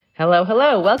Hello,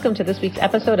 hello. Welcome to this week's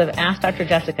episode of Ask Dr.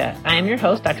 Jessica. I am your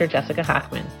host, Dr. Jessica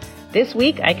Hochman. This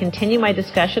week, I continue my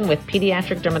discussion with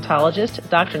pediatric dermatologist,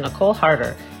 Dr. Nicole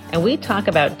Harder, and we talk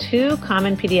about two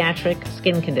common pediatric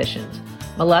skin conditions,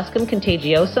 molluscum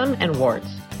contagiosum and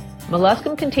warts.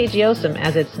 Molluscum contagiosum,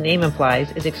 as its name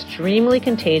implies, is extremely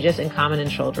contagious and common in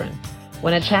children.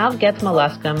 When a child gets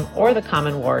molluscum or the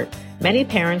common wart, many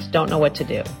parents don't know what to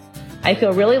do. I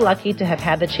feel really lucky to have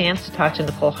had the chance to talk to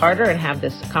Nicole Harder and have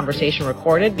this conversation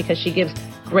recorded because she gives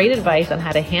great advice on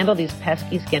how to handle these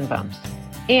pesky skin bumps.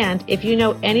 And if you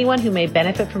know anyone who may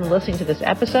benefit from listening to this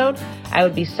episode, I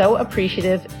would be so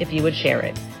appreciative if you would share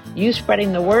it. You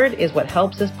spreading the word is what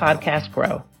helps this podcast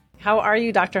grow. How are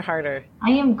you, Dr. Harder? I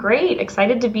am great.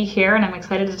 Excited to be here, and I'm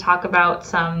excited to talk about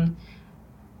some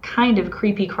kind of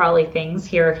creepy crawly things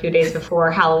here a few days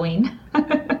before Halloween.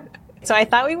 So I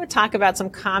thought we would talk about some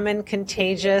common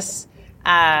contagious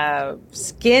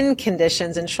skin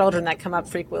conditions in children that come up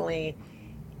frequently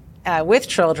with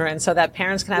children so that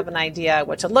parents can have an idea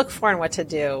what to look for and what to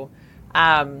do.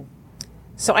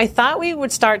 So I thought we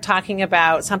would start talking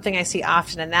about something I see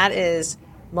often, and that is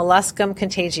molluscum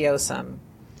contagiosum.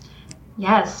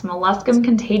 Yes, molluscum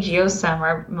contagiosum,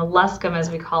 or molluscum as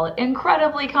we call it,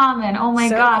 incredibly common. Oh my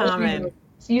gosh. Common.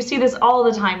 You see this all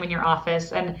the time in your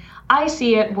office, and I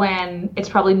see it when it's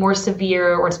probably more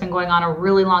severe or it's been going on a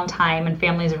really long time and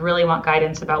families really want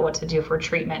guidance about what to do for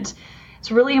treatment.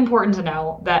 It's really important to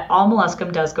know that all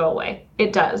molluscum does go away.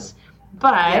 It does.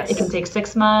 But It can take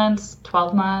 6 months,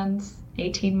 12 months,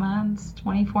 18 months,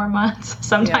 24 months,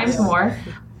 sometimes more.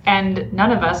 And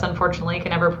none of us, unfortunately,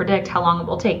 can ever predict how long it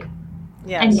will take.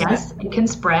 Yes. And yes, it can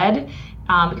spread.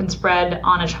 It can spread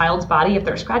on a child's body if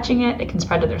they're scratching it. It can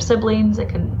spread to their siblings. It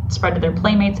can spread to their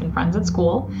playmates and friends at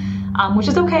school, which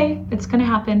is okay. It's going to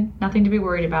happen. Nothing to be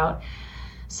worried about.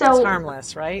 So it's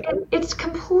harmless, right? It's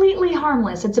completely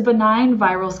harmless. It's a benign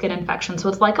viral skin infection. So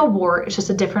it's like a wart. It's just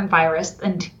a different virus,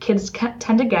 and kids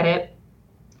tend to get it.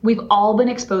 We've all been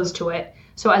exposed to it.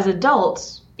 So as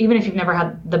adults, even if you've never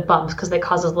had the bumps, because they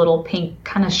cause those little pink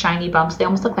kind of shiny bumps, they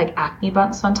almost look like acne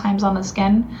bumps sometimes on the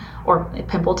skin, or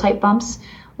pimple type bumps.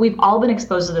 We've all been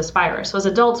exposed to this virus. So as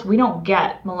adults, we don't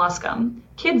get molluscum.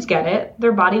 Kids get it.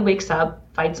 Their body wakes up,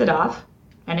 fights it off,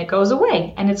 and it goes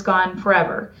away, and it's gone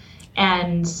forever.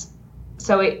 And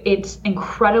so it's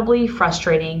incredibly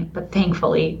frustrating, but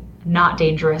thankfully not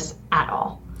dangerous at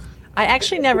all. I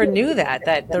actually never knew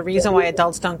that the reason why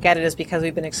adults don't get it is because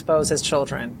we've been exposed as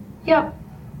children. Yep.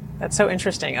 That's so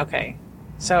interesting. Okay.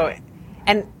 So,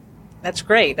 and that's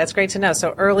great. That's great to know.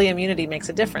 So early immunity makes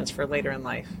a difference for later in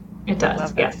life. It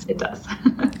does. Yes, it does.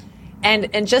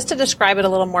 And just to describe it a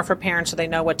little more for parents so they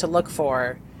know what to look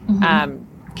for,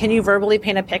 can you verbally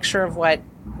paint a picture of what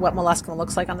molluscum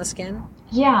looks like on the skin?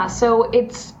 Yeah. So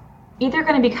it's either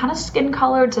going to be kind of skin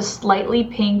colored to slightly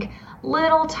pink,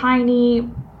 little tiny,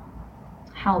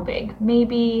 how big?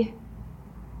 Maybe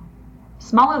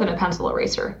smaller than a pencil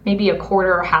eraser, maybe a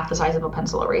quarter or half the size of a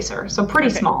pencil eraser. So pretty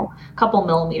small, a couple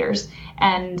millimeters.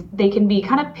 And they can be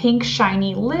kind of pink,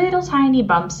 shiny, little tiny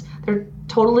bumps. They're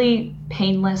totally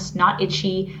painless, not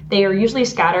itchy. They are usually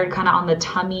scattered kind of on the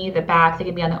tummy, the back. They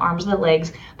can be on the arms or the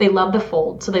legs. They love the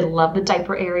fold. So they love the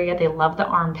diaper area. They love the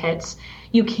armpits.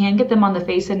 You can get them on the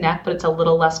face and neck, but it's a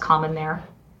little less common there.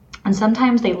 And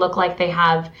sometimes they look like they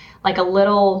have like a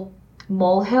little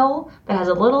molehill that has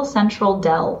a little central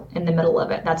dell in the middle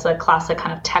of it. That's a classic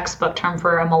kind of textbook term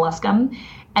for a molluscum.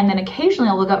 And then occasionally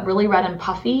it'll look up really red and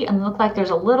puffy and look like there's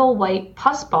a little white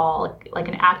pus ball, like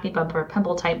an acne bump or a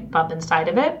pimple type bump inside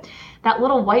of it. That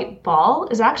little white ball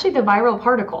is actually the viral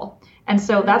particle. And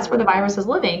so that's where the virus is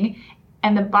living.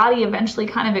 And the body eventually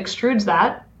kind of extrudes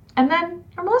that. And then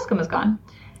your molluscum is gone.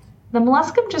 The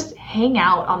molluscum just hang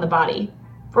out on the body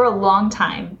for a long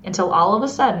time until all of a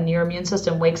sudden your immune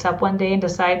system wakes up one day and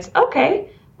decides, okay,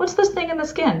 what's this thing in the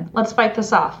skin? Let's fight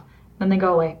this off. Then they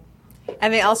go away.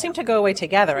 And they all seem to go away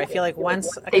together. I feel like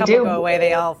once a couple go away,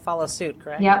 they all follow suit,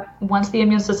 correct? Yep. Once the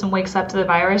immune system wakes up to the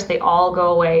virus, they all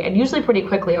go away, and usually pretty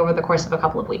quickly over the course of a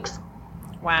couple of weeks.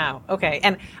 Wow. Okay.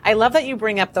 And I love that you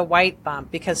bring up the white bump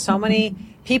because so many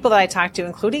people that I talk to,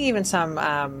 including even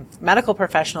some medical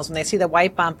professionals, when they see the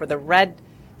white bump or the red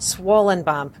swollen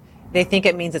bump, they think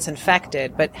it means it's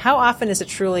infected. But how often is it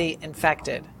truly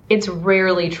infected? It's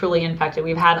rarely truly infected.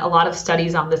 We've had a lot of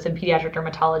studies on this in pediatric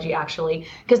dermatology, actually,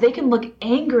 because they can look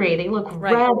angry. They look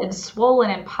red and swollen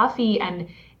and puffy. And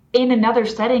in another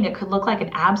setting, it could look like an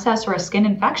abscess or a skin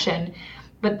infection.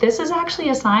 But this is actually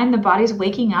a sign the body's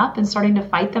waking up and starting to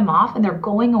fight them off, and they're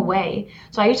going away.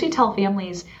 So I usually tell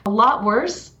families a lot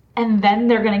worse, and then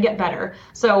they're going to get better.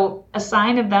 So a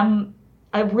sign of them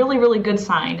a really, really good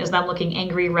sign is them looking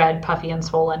angry, red, puffy, and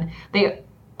swollen. They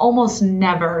almost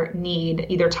never need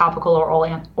either topical or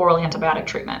oral antibiotic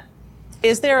treatment.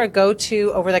 Is there a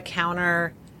go-to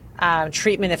over-the-counter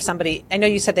treatment if somebody, I know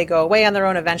you said they go away on their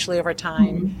own eventually over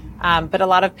time, but a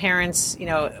lot of parents,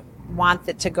 want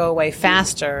it to go away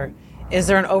faster. Is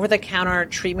there an over-the-counter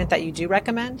treatment that you do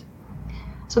recommend?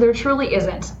 So there truly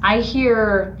isn't. I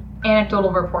hear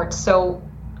anecdotal reports, so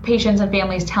patients and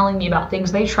families telling me about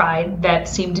things they tried that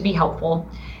seem to be helpful,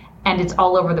 and it's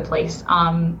all over the place.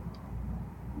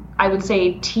 I would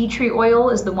say tea tree oil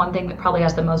is the one thing that probably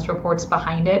has the most reports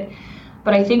behind it.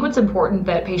 But I think what's important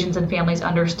that patients and families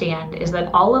understand is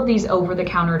that all of these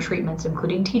over-the-counter treatments,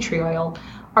 including tea tree oil,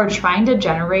 are trying to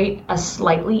generate a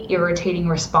slightly irritating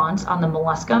response on the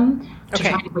molluscum to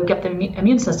try to wake up the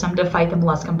immune system to fight the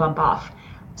molluscum bump off.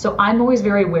 So I'm always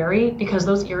very wary because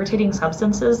those irritating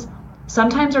substances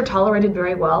sometimes are tolerated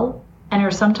very well and are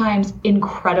sometimes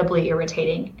incredibly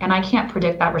irritating, and I can't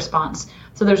predict that response.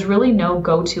 So there's really no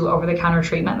go-to over-the-counter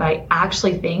treatment that I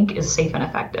actually think is safe and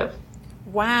effective.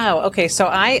 Wow. Okay. So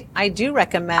I do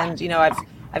recommend,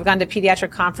 I've gone to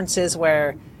pediatric conferences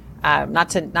where, not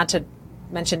to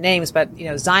mention names, but,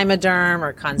 Zymoderm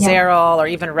or Conzerol or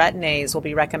even Retin-A's will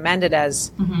be recommended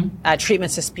as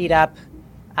treatments to speed up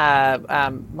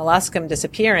molluscum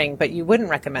disappearing, but you wouldn't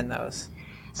recommend those.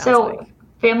 So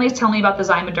families tell me about the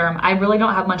Zymoderm. I really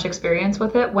don't have much experience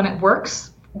with it. When it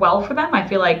works well for them, I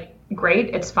feel like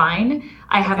great, it's fine.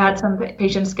 I have had some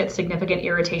patients get significant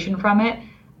irritation from it.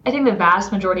 I think the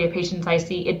vast majority of patients I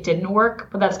see, it didn't work,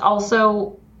 but that's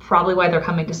also probably why they're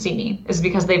coming to see me, is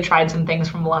because they've tried some things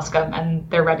from molluscum and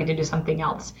they're ready to do something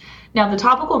else. Now, the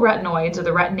topical retinoids or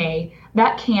the Retin-A,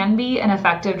 that can be an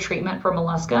effective treatment for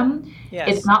molluscum. Yes.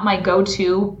 It's not my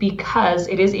go-to because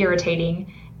it is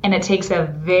irritating and it takes a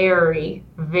very,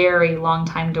 very long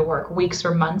time to work, weeks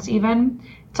or months even.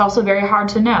 It's also very hard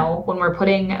to know when we're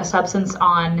putting a substance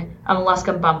on a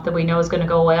molluscum bump that we know is going to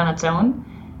go away on its own.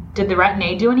 Did the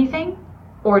Retin-A do anything,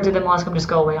 or did the molluscum just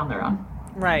go away on their own?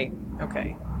 Right.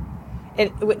 Okay.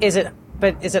 Is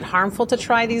it harmful to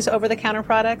try these over-the-counter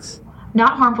products?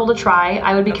 Not harmful to try.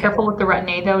 I would be careful with the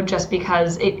Retin-A though, just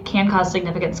because it can cause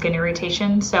significant skin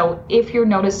irritation. So if you're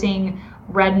noticing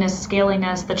redness,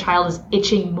 scaliness, the child is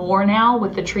itching more now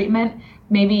with the treatment,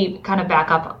 maybe kind of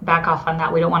back off on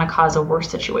that. We don't want to cause a worse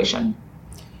situation.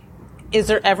 Is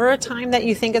there ever a time that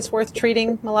you think it's worth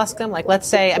treating molluscum? Like, let's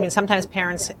say, sometimes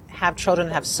parents have children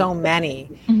that have so many,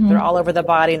 they're all over the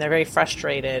body and they're very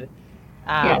frustrated.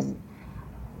 Yes.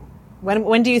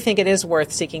 When do you think it is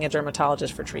worth seeking a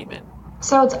dermatologist for treatment?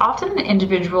 So it's often an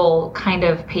individual kind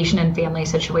of patient and family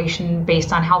situation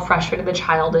based on how frustrated the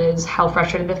child is, how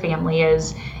frustrated the family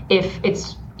is, if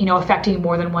it's affecting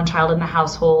more than one child in the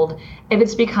household, if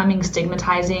it's becoming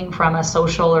stigmatizing from a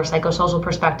social or psychosocial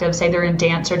perspective, say they're in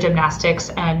dance or gymnastics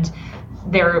and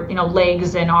their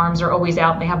legs and arms are always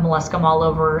out and they have molluscum all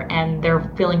over and they're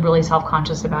feeling really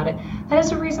self-conscious about it. That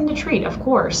is a reason to treat, of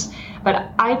course.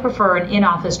 But I prefer an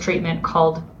in-office treatment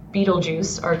called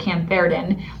Beetlejuice or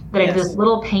Cantharidin that I do this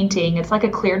little painting. It's like a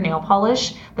clear nail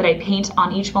polish that I paint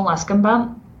on each molluscum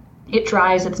bump. It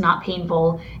dries, it's not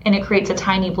painful, and it creates a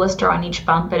tiny blister on each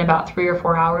bump in about 3 or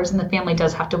 4 hours, and the family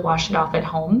does have to wash it off at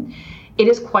home. It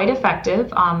is quite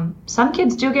effective. Some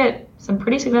kids do get some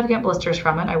pretty significant blisters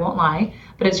from it, I won't lie,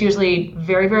 but it's usually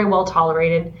very, very well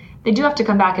tolerated. They do have to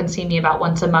come back and see me about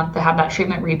once a month to have that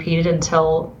treatment repeated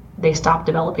until they stop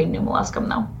developing new molluscum,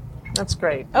 though. That's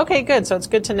great. Okay, good. So it's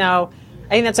good to know.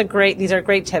 I think these are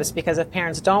great tips because if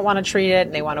parents don't want to treat it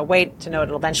and they want to wait to know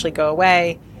it'll eventually go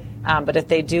away, but if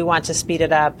they do want to speed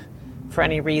it up for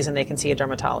any reason, they can see a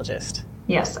dermatologist.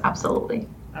 Yes, absolutely.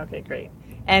 Okay, great.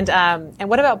 And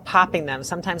what about popping them?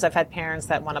 Sometimes I've had parents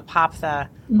that want to pop the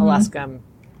molluscum.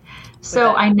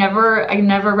 So I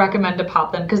never recommend to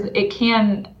pop them because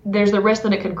there's the risk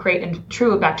that it could create a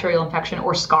true bacterial infection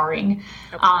or scarring.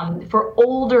 Okay. For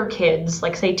older kids,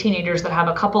 like say teenagers that have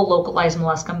a couple localized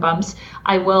molluscum bumps,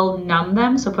 I will numb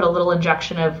them. So put a little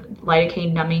injection of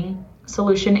lidocaine numbing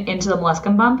solution into the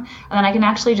molluscum bump, and then I can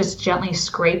actually just gently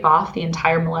scrape off the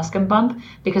entire molluscum bump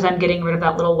because I'm getting rid of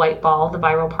that little white ball, the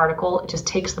viral particle. It just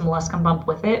takes the molluscum bump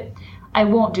with it. I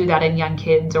won't do that in young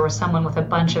kids or someone with a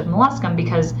bunch of molluscum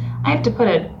because I have to put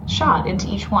a shot into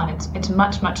each one. It's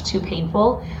much, much too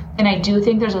painful. And I do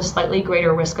think there's a slightly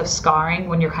greater risk of scarring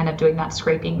when you're kind of doing that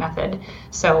scraping method.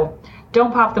 So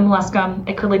don't pop the molluscum.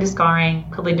 It could lead to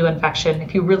scarring, could lead to infection.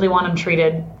 If you really want them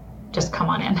treated, just come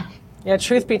on in. Yeah,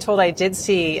 truth be told, I did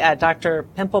see Dr.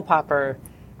 Pimple Popper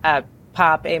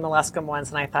pop a molluscum once,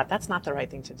 and I thought that's not the right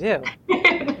thing to do.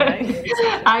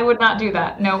 right? I would not do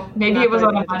that. No, maybe Not it was the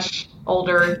on a idea. much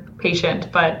older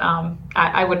patient, but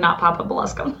I would not pop a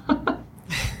molluscum.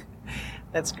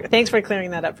 That's great. Thanks for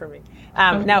clearing that up for me.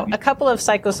 Now, a couple of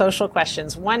psychosocial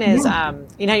questions. One is,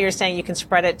 you're saying you can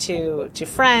spread it to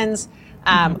friends.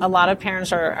 A lot of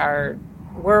parents are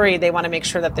worried. They want to make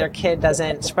sure that their kid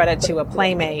doesn't spread it to a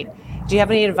playmate. Do you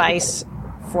have any advice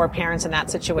for parents in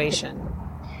that situation?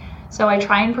 So I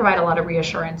try and provide a lot of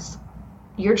reassurance.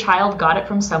 Your child got it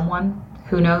from someone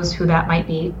who knows who that might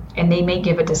be, and they may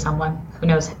give it to someone who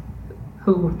knows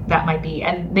who that might be.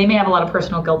 And they may have a lot of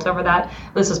personal guilt over that.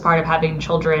 This is part of having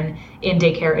children in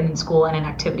daycare and in school and in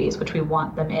activities, which we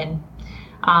want them in.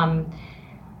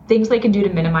 Things they can do to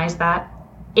minimize that.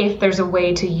 If there's a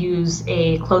way to use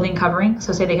a clothing covering,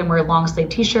 so say they can wear a long sleeve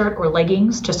t-shirt or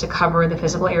leggings just to cover the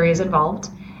physical areas involved.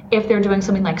 If they're doing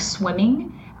something like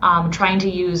swimming, trying to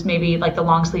use maybe like the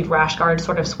long sleeve rash guard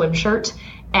sort of swim shirt,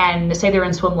 and say they're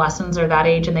in swim lessons or that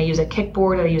age and they use a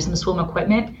kickboard or they use some swim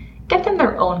equipment, get them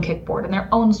their own kickboard and their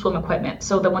own swim equipment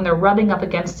so that when they're rubbing up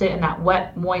against it in that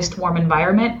wet, moist, warm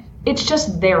environment, it's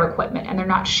just their equipment and they're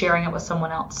not sharing it with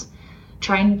someone else.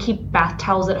 Try and keep bath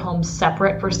towels at home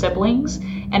separate for siblings.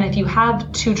 And if you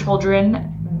have two children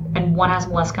and one has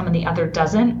molluscum and the other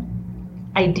doesn't,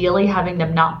 ideally having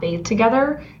them not bathe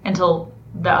together until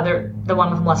the one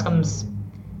with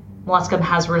molluscum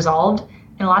has resolved.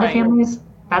 In a lot of families,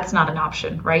 that's not an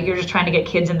option, right? You're just trying to get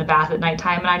kids in the bath at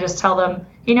nighttime. And I just tell them,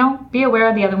 be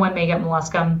aware the other one may get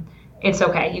molluscum. It's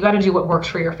okay. You got to do what works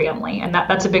for your family. And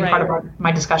that's a big part of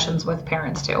my discussions with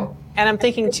parents too. And I'm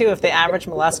thinking too, if the average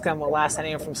molluscum will last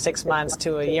anywhere from 6 months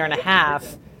to a year and a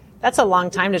half, that's a long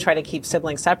time to try to keep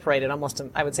siblings separated, almost,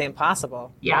 I would say,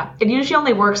 impossible. Yeah. It usually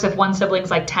only works if one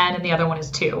sibling's like 10 and the other one is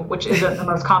 2, which isn't the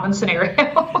most common scenario.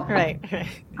 Right.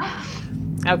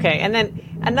 Okay. And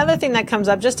then another thing that comes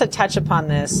up, just to touch upon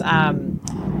this,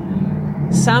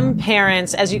 some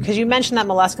parents, because you mentioned that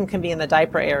molluscum can be in the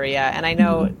diaper area, and I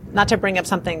know, not to bring up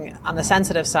something on the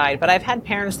sensitive side, but I've had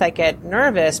parents that get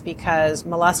nervous because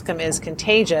molluscum is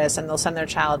contagious and they'll send their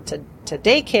child to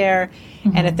daycare,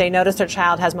 and if they notice their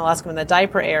child has molluscum in the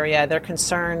diaper area, they're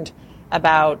concerned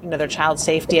about their child's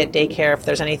safety at daycare if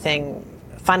there's anything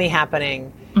funny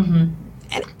happening.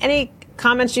 And any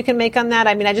comments you can make on that?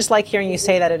 I mean, I just like hearing you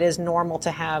say that it is normal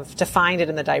to find it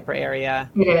in the diaper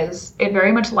area. It is. It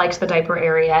very much likes the diaper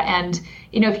area. And,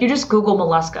 if you just Google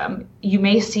molluscum, you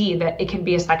may see that it can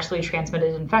be a sexually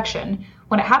transmitted infection.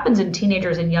 When it happens in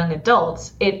teenagers and young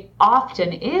adults, it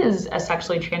often is a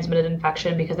sexually transmitted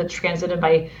infection because it's transmitted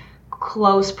by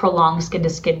close, prolonged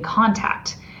skin-to-skin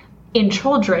contact. In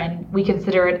children, we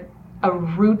consider it a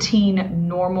routine,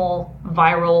 normal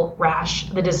viral rash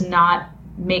that does not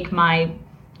make my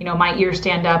ears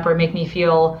stand up or make me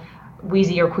feel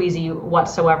wheezy or queasy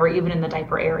whatsoever, even in the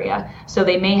diaper area. So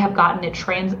they may have gotten it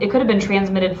could have been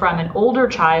transmitted from an older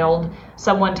child,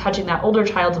 someone touching that older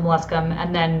child's molluscum,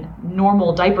 and then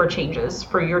normal diaper changes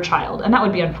for your child. And that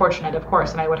would be unfortunate, of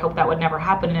course, and I would hope that would never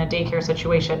happen in a daycare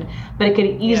situation. But it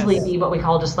could easily be what we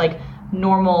call just like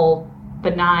normal,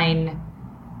 benign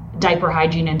diaper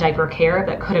hygiene and diaper care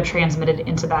that could have transmitted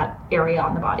into that area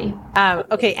on the body.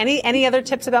 Okay. Any other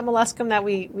tips about molluscum that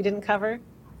we didn't cover?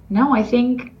 No, I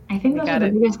think those are the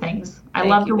biggest things. I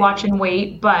love to watch and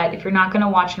wait, but if you're not going to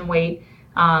watch and wait,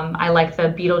 I like the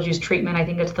Beetlejuice treatment. I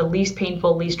think it's the least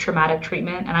painful, least traumatic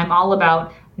treatment. And I'm all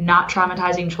about not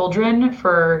traumatizing children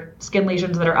for skin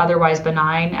lesions that are otherwise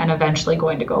benign and eventually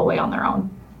going to go away on their own.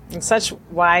 And such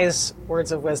wise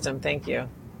words of wisdom. Thank you.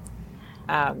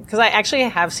 Because I actually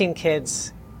have seen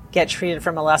kids get treated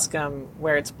for molluscum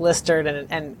where it's blistered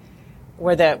and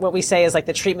where what we say is like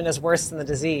the treatment is worse than the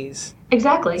disease.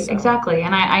 Exactly.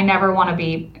 And I never want to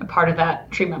be a part of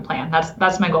that treatment plan.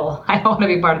 That's my goal. I don't want to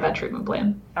be part of that treatment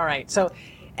plan. All right. So,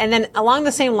 and then along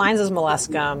the same lines as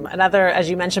molluscum, another, as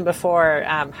you mentioned before,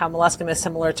 how molluscum is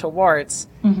similar to warts.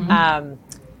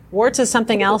 Warts is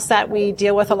something else that we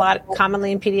deal with a lot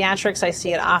commonly in pediatrics. I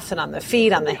see it often on the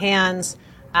feet, on the hands.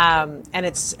 And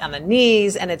it's on the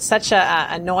knees, and it's such a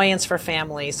annoyance for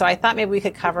families. So I thought maybe we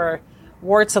could cover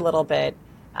warts a little bit.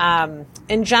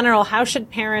 In general, how should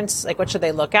parents, what should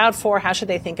they look out for? How should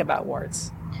they think about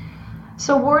warts?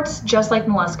 So warts, just like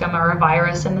molluscum, are a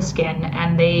virus in the skin,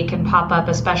 and they can pop up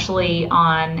especially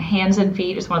on hands and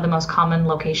feet. It's one of the most common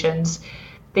locations.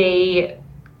 They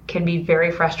can be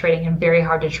very frustrating and very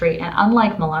hard to treat. And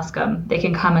unlike molluscum, they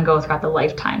can come and go throughout the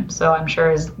lifetime. So I'm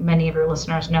sure, as many of your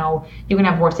listeners know, you can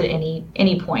have warts at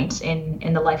any point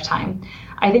in the lifetime.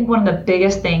 I think one of the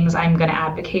biggest things I'm going to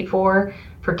advocate for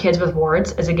kids with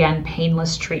warts is, again,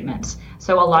 painless treatments.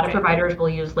 So a lot of providers will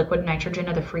use liquid nitrogen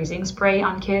or the freezing spray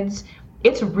on kids.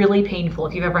 It's really painful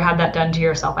if you've ever had that done to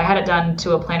yourself. I had it done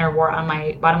to a plantar wart on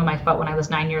my bottom of my foot when I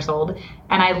was 9 years old.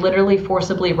 And I literally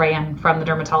forcibly ran from the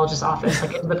dermatologist's office,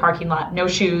 like into the parking lot, no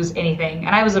shoes, anything.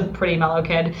 And I was a pretty mellow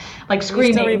kid, like screaming.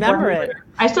 You still remember it?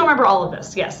 I still remember all of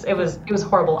this. Yes, it was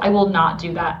horrible. I will not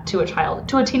do that to a child.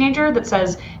 To a teenager that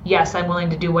says, yes, I'm willing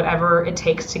to do whatever it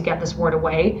takes to get this wart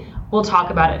away, we'll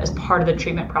talk about it as part of the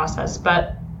treatment process.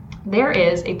 But there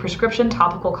is a prescription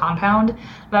topical compound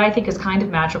that I think is kind of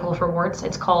magical for warts.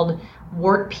 It's called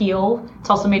Wart Peel. It's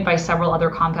also made by several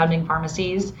other compounding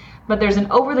pharmacies. But there's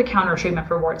an over-the-counter treatment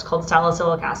for warts called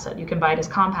salicylic acid. You can buy it as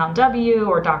Compound W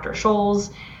or Dr. Scholl's.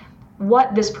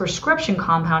 What this prescription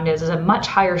compound is a much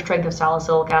higher strength of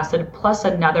salicylic acid plus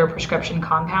another prescription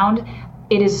compound.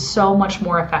 It is so much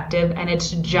more effective, and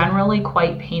it's generally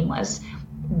quite painless.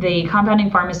 The compounding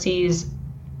pharmacies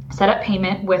set up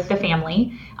payment with the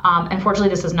family. Unfortunately,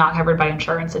 this is not covered by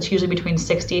insurance. It's usually between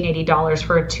 $60 and $80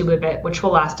 for a tube of it, which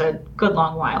will last a good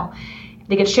long while.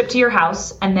 They get shipped to your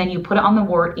house, and then you put it on the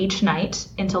wart each night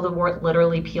until the wart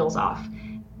literally peels off.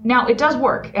 Now, it does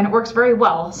work, and it works very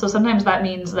well. So sometimes that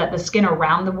means that the skin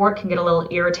around the wart can get a little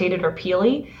irritated or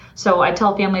peely. So I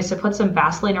tell families to put some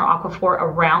Vaseline or Aquaphor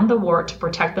around the wart to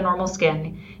protect the normal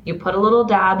skin. You put a little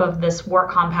dab of this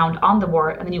wart compound on the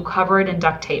wart, and then you cover it in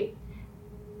duct tape.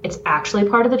 It's actually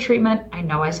part of the treatment. I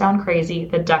know I sound crazy.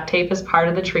 The duct tape is part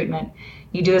of the treatment.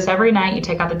 You do this every night. You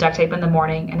take out the duct tape in the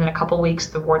morning, and in a couple weeks,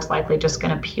 the wart's likely just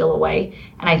going to peel away.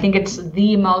 And I think it's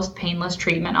the most painless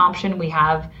treatment option we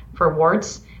have for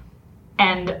warts.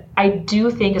 And I do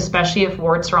think, especially if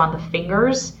warts are on the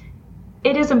fingers,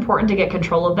 it is important to get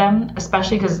control of them,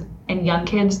 especially because in young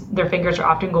kids, their fingers are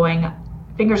often going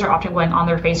on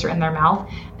their face or in their mouth.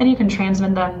 Then you can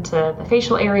transmit them to the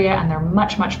facial area, and they're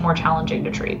much, much more challenging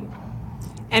to treat.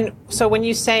 And so when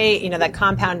you say, that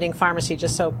compounding pharmacy,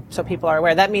 just so people are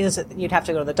aware, that means that you'd have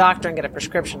to go to the doctor and get a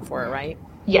prescription for it, right?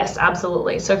 Yes,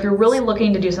 absolutely. So if you're really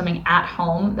looking to do something at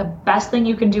home, the best thing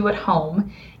you can do at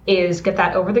home is get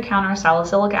that over-the-counter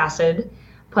salicylic acid,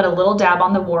 put a little dab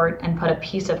on the wart, and put a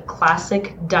piece of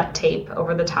classic duct tape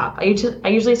over the top. I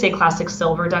usually say classic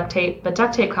silver duct tape, but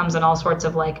duct tape comes in all sorts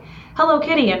of like Hello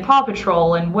Kitty and Paw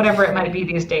Patrol and whatever it might be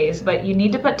these days, but you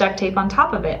need to put duct tape on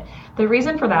top of it. The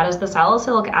reason for that is the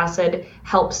salicylic acid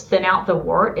helps thin out the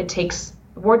wart.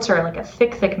 Warts are like a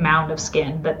thick mound of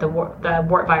skin that the wart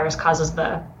virus causes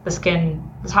the skin,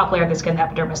 the top layer of the skin, the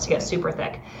epidermis, to get super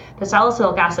thick. The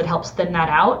salicylic acid helps thin that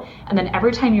out, and then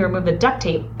every time you remove the duct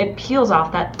tape, it peels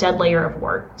off that dead layer of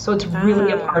wart. So it's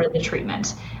really a part of the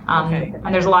treatment.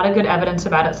 And there's a lot of good evidence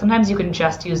about it. Sometimes you can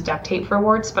just use duct tape for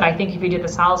warts, but I think if you do the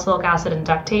salicylic acid and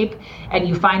duct tape and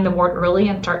you find the wart early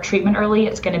and start treatment early,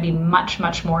 it's going to be much,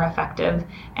 much more effective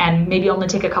and maybe only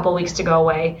take a couple weeks to go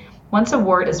away. Once a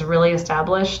wart is really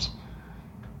established,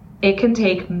 it can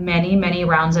take many, many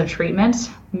rounds of treatment,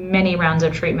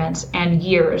 and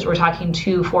years. We're talking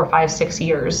 2, 4, 5, 6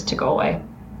 years to go away.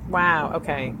 Wow,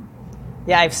 okay.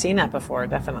 Yeah, I've seen that before,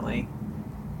 definitely,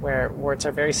 where warts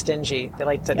are very stingy.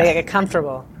 They get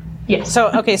comfortable. Yes. So,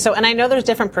 and I know there's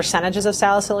different percentages of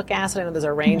salicylic acid. I know there's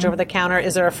a range over the counter.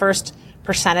 Is there a first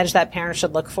percentage that parents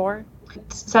should look for?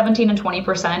 17 and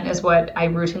 20% is what I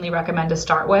routinely recommend to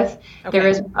start with. Okay. There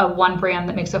is one brand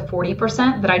that makes a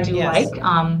 40% that I do like,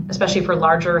 especially for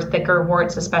larger, thicker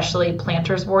warts, especially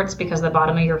plantar's warts, because the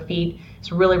bottom of your feet is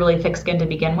really, really thick skin to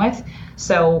begin with.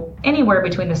 So anywhere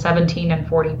between the 17 and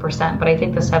 40%, but I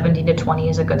think the 17 to 20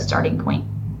 is a good starting point.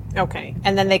 Okay.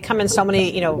 And then they come in so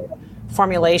many,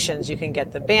 formulations. You can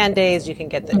get the Band-Aids, you can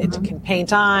get it can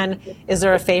paint on. Is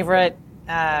there a favorite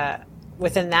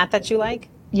within that you like?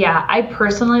 Yeah, I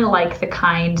personally like the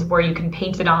kind where you can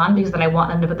paint it on because then I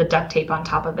want them to put the duct tape on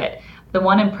top of it. The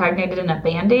one impregnated in a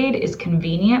Band-Aid is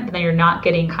convenient, but then you're not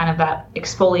getting kind of that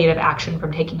exfoliative action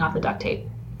from taking off the duct tape.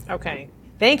 Okay.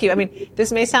 Thank you. I mean,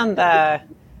 this may sound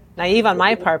naive on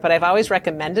my part, but I've always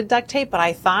recommended duct tape, but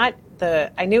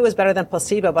I knew it was better than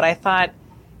placebo, but I thought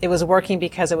it was working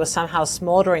because it was somehow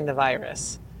smoldering the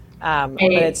virus. But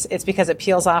it's because it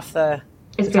peels off the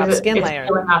top skin layer.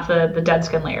 It's peeling off the dead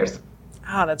skin layers.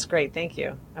 Oh, that's great. Thank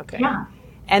you. Okay. Yeah.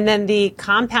 And then the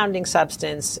compounding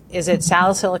substance, is it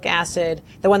salicylic acid,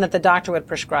 the one that the doctor would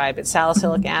prescribe? It's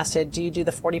salicylic acid. Do you do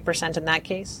the 40% in that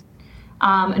case?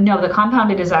 No, the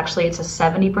compounded is actually, it's a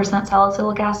 70%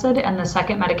 salicylic acid, and the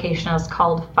second medication is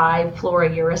called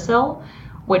 5-fluorouracil,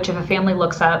 which if a family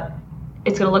looks up,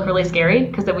 it's going to look really scary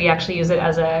because we actually use it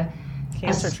as a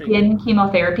skin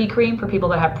chemotherapy cream for people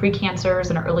that have precancers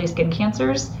and early skin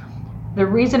cancers. The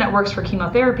reason it works for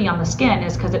chemotherapy on the skin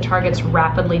is because it targets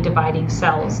rapidly dividing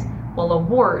cells. Well, a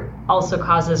wart also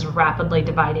causes rapidly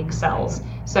dividing cells.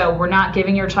 So we're not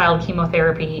giving your child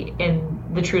chemotherapy in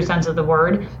the true sense of the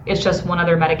word. It's just one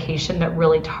other medication that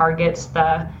really targets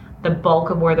the bulk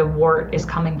of where the wart is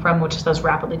coming from, which is those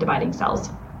rapidly dividing cells.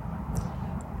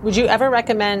 Would you ever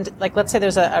recommend, like, let's say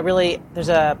there's a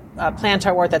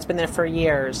plantar wart that's been there for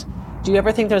years. Do you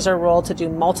ever think there's a role to do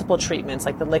multiple treatments,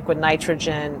 like the liquid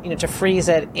nitrogen, to freeze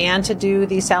it and to do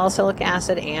the salicylic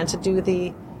acid and to do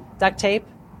the duct tape?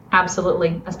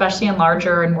 Absolutely, especially in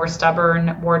larger and more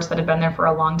stubborn warts that have been there for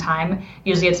a long time.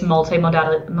 Usually it's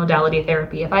multimodality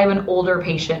therapy. If I have an older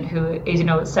patient who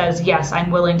is, says, yes,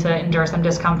 I'm willing to endure some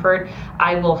discomfort,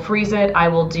 I will freeze it. I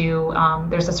will do,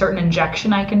 there's a certain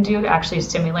injection I can do to actually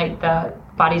stimulate the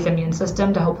body's immune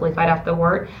system to hopefully fight off the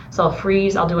wart. So I'll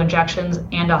freeze, I'll do injections,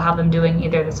 and I'll have them doing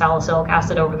either the salicylic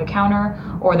acid over the counter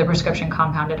or the prescription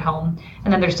compound at home.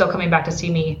 And then they're still coming back to see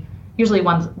me usually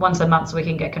once a month so we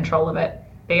can get control of it.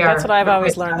 That's what I've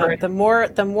always learned. The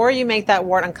more you make that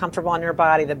wart uncomfortable on your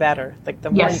body, the better. Like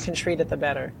the more you can treat it, the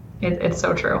better. It's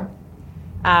so true.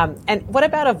 And what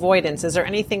about avoidance? Is there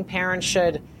anything parents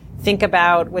should think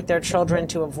about with their children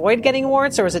to avoid getting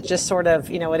warts, or is it just sort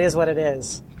of, it is what it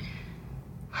is?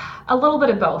 A little bit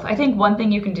of both. I think one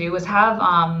thing you can do is have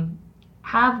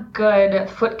good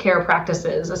foot care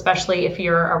practices, especially if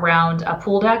you're around a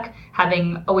pool deck,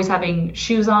 always having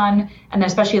shoes on, and then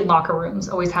especially in locker rooms,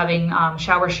 always having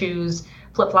shower shoes,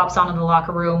 flip-flops on in the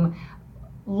locker room.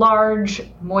 Large,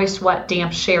 moist, wet,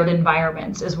 damp, shared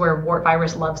environments is where wart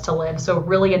virus loves to live. So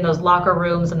really in those locker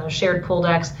rooms and those shared pool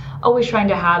decks, always trying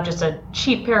to have just a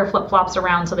cheap pair of flip-flops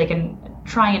around so they can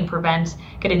try and prevent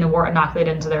getting the wart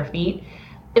inoculated into their feet.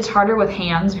 It's harder with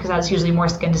hands because that's usually more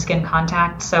skin-to-skin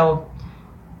contact, so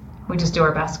we just do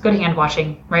our best. Good hand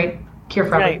washing, right? Cure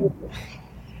forever. Right.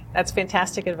 That's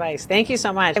fantastic advice. Thank you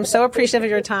so much. I'm so appreciative of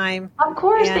your time. Of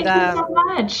course. Thank you so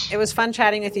much. It was fun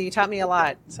chatting with you. You taught me a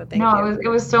lot. So thank you. No, it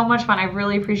was so much fun. I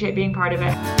really appreciate being part of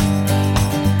it.